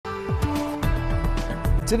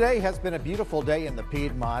Today has been a beautiful day in the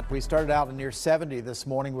Piedmont. We started out near 70 this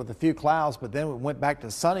morning with a few clouds, but then we went back to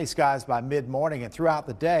sunny skies by mid-morning, and throughout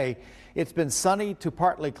the day it's been sunny to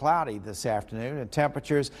partly cloudy this afternoon, and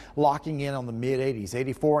temperatures locking in on the mid-80s.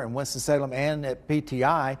 84 in Winston-Salem and at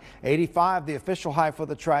PTI, 85 the official high for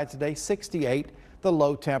the Tri today, 68 the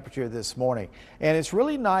low temperature this morning. And it's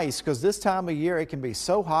really nice because this time of year it can be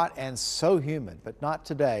so hot and so humid, but not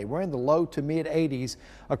today. We're in the low to mid 80s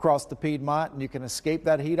across the Piedmont, and you can escape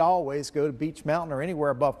that heat always. Go to Beech Mountain or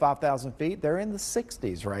anywhere above 5,000 feet. They're in the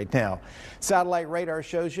 60s right now. Satellite radar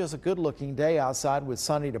shows you it's a good looking day outside with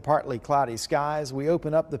sunny to partly cloudy skies. We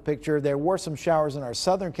open up the picture. There were some showers in our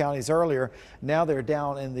southern counties earlier. Now they're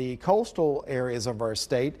down in the coastal areas of our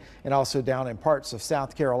state and also down in parts of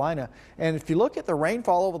South Carolina. And if you look at the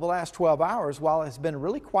rainfall over the last 12 hours, while it's been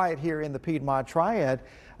really quiet here in the Piedmont Triad,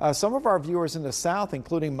 some of our viewers in the south,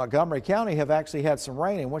 including Montgomery County, have actually had some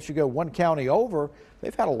rain. And once you go one county over,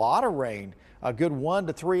 they've had a lot of rain. A good 1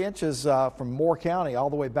 to 3 inches from Moore County all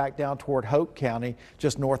the way back down toward Hope County,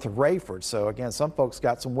 just north of Rayford. So again, some folks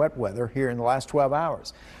got some wet weather here in the last 12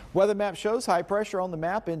 hours. Weather map shows high pressure on the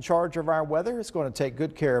map in charge of our weather. It's going to take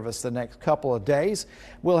good care of us the next couple of days.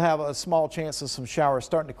 We'll have a small chance of some showers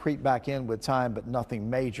starting to creep back in with time, but nothing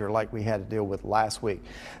major like we had to deal with last week.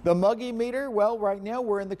 The muggy meter, well, right now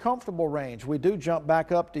we're in the comfortable range. We do jump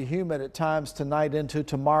back up to humid at times tonight into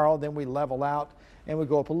tomorrow, then we level out and we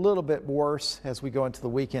go up a little bit worse as we go into the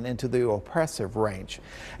weekend into the oppressive range.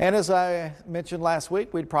 And as I mentioned last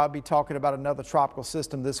week, we'd probably be talking about another tropical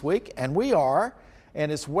system this week, and we are. And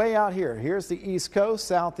it's way out here. Here's the East Coast,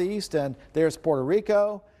 southeast, and there's Puerto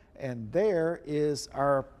Rico. And there is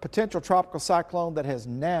our potential tropical cyclone that has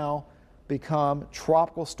now become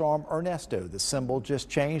Tropical Storm Ernesto. The symbol just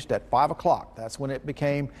changed at 5 o'clock. That's when it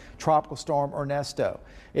became Tropical Storm Ernesto.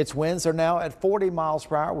 Its winds are now at 40 miles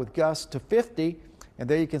per hour with gusts to 50. And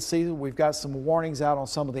there you can see we've got some warnings out on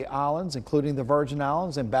some of the islands, including the Virgin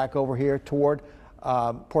Islands, and back over here toward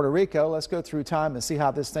Puerto Rico. Let's go through time and see how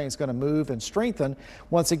this thing's going to move and strengthen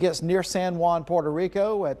once it gets near San Juan, Puerto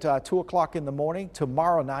Rico at 2 o'clock in the morning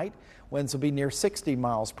tomorrow night. Winds will be near 60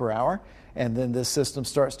 miles per hour. And then this system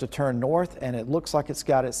starts to turn north, and it looks like it's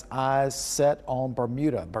got its eyes set on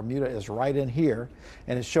Bermuda. Bermuda is right in here,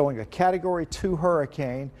 and it's showing a Category 2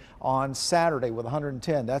 hurricane on Saturday with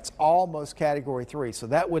 110. That's almost Category 3, so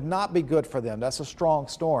that would not be good for them. That's a strong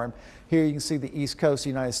storm. Here you can see the east coast of the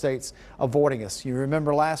United States avoiding us. You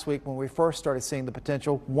remember last week when we first started seeing the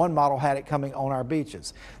potential, one model had it coming on our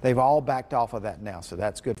beaches. They've all backed off of that now, so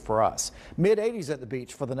that's good for us. Mid-80s at the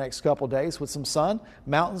beach for the next couple days with some sun.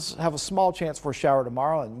 Mountains have a small chance for a shower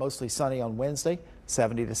tomorrow and mostly sunny on Wednesday,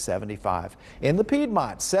 70 to 75. In the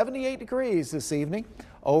Piedmont, 78 degrees this evening.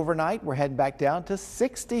 Overnight, we're heading back down to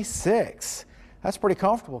 66. That's pretty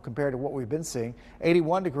comfortable compared to what we've been seeing.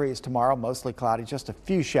 81 degrees tomorrow, mostly cloudy, just a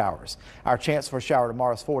few showers. Our chance for a shower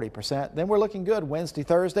tomorrow is 40%. Then we're looking good Wednesday,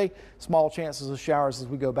 Thursday. Small chances of showers as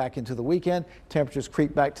we go back into the weekend. Temperatures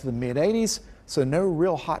creep back to the mid-80s, so no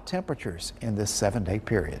real hot temperatures in this 7-day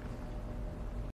period.